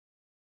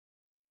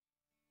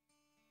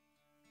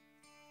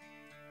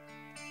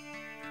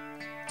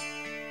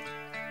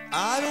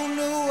I don't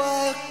know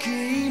why I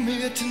came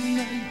here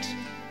tonight.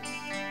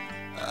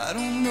 I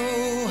don't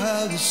know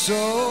how this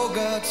all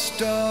got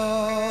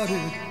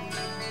started.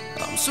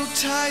 I'm so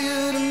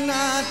tired of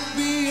not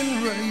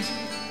being right,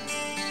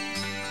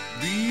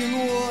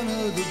 being one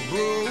of the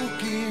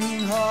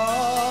broken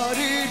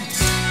hearted.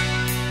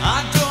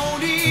 I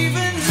don't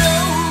even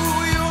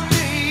know your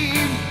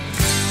name,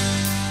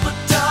 but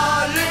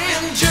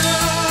darling,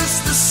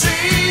 just the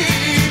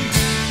same,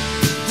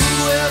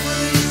 whoever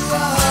you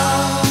are,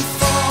 I'm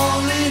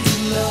falling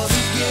in love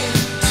again,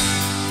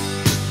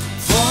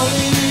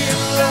 falling in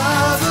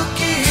love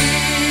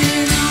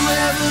again,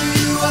 whoever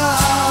you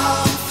are,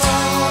 I'm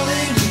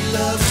falling in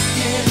love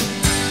again,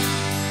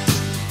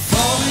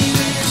 falling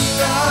in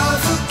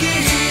love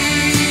again.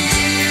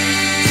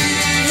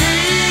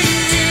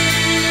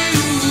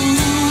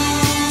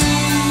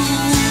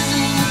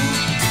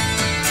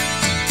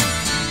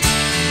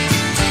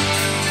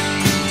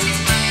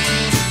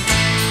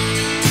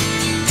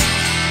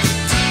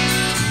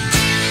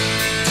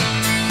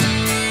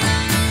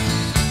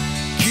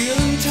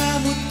 Killing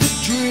time with a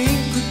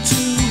drink or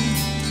two,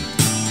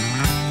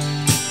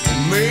 or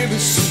maybe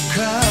some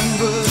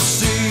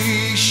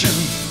conversation.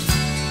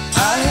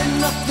 I had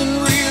nothing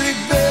really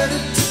better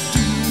to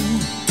do.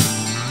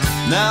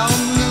 Now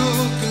I'm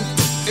looking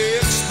for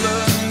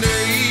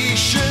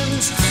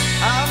explanations.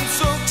 I'm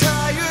so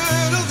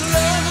tired of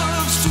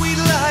love's sweet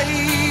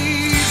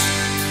lies,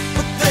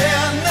 but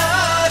they're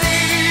not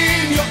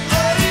in your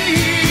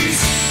eyes.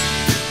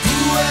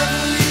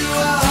 Whoever you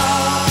are,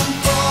 I'm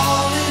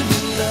falling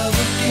in love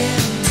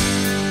again,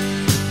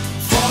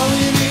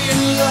 falling in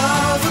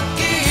love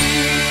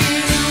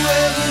again.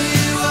 Whoever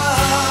you are,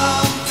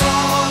 I'm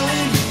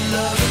falling in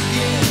love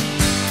again,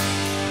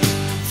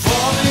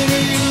 falling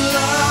in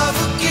love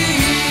again.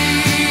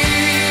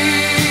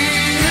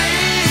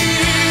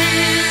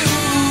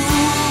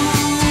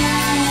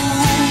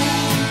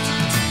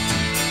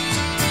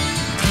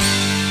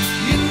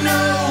 You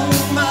know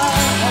my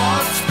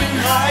heart's been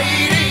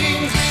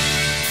hiding.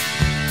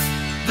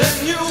 Then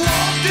you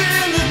walked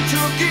in and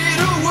took it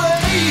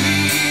away.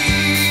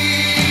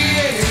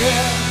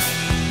 Yeah.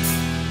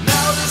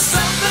 Now there's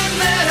something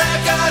that I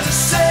gotta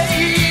say,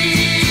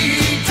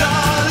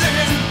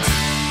 darling.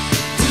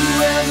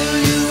 Whoever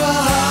you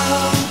are,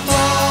 I'm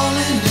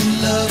falling in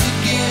love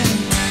again,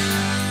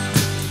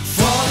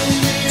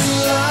 falling in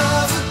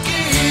love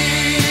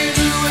again.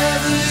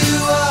 Whoever you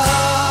are,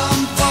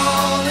 I'm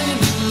falling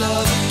in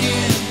love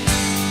again,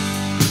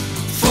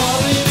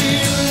 falling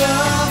in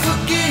love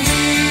again.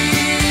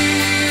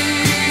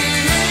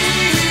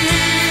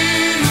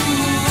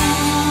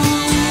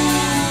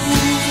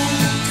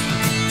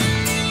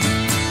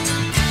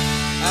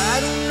 I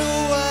don't know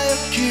why I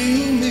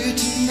came here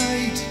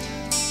tonight.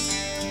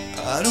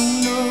 I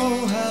don't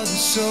know how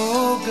this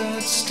all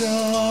got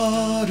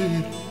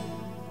started.